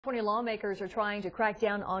California lawmakers are trying to crack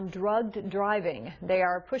down on drugged driving. They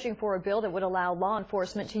are pushing for a bill that would allow law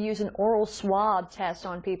enforcement to use an oral swab test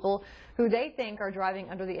on people who they think are driving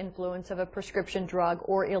under the influence of a prescription drug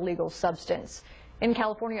or illegal substance. In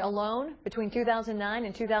California alone, between 2009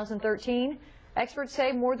 and 2013, experts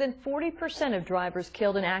say more than 40% of drivers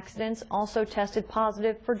killed in accidents also tested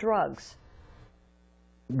positive for drugs.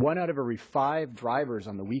 1 out of every 5 drivers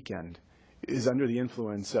on the weekend is under the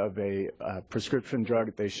influence of a prescription drug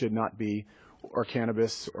that they should not be, or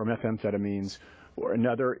cannabis, or methamphetamines, or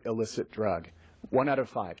another illicit drug. 1 out of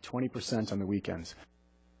 5, 20% on the weekends.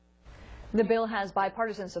 The bill has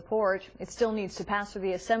bipartisan support. It still needs to pass through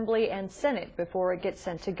the Assembly and Senate before it gets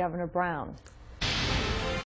sent to Governor Brown.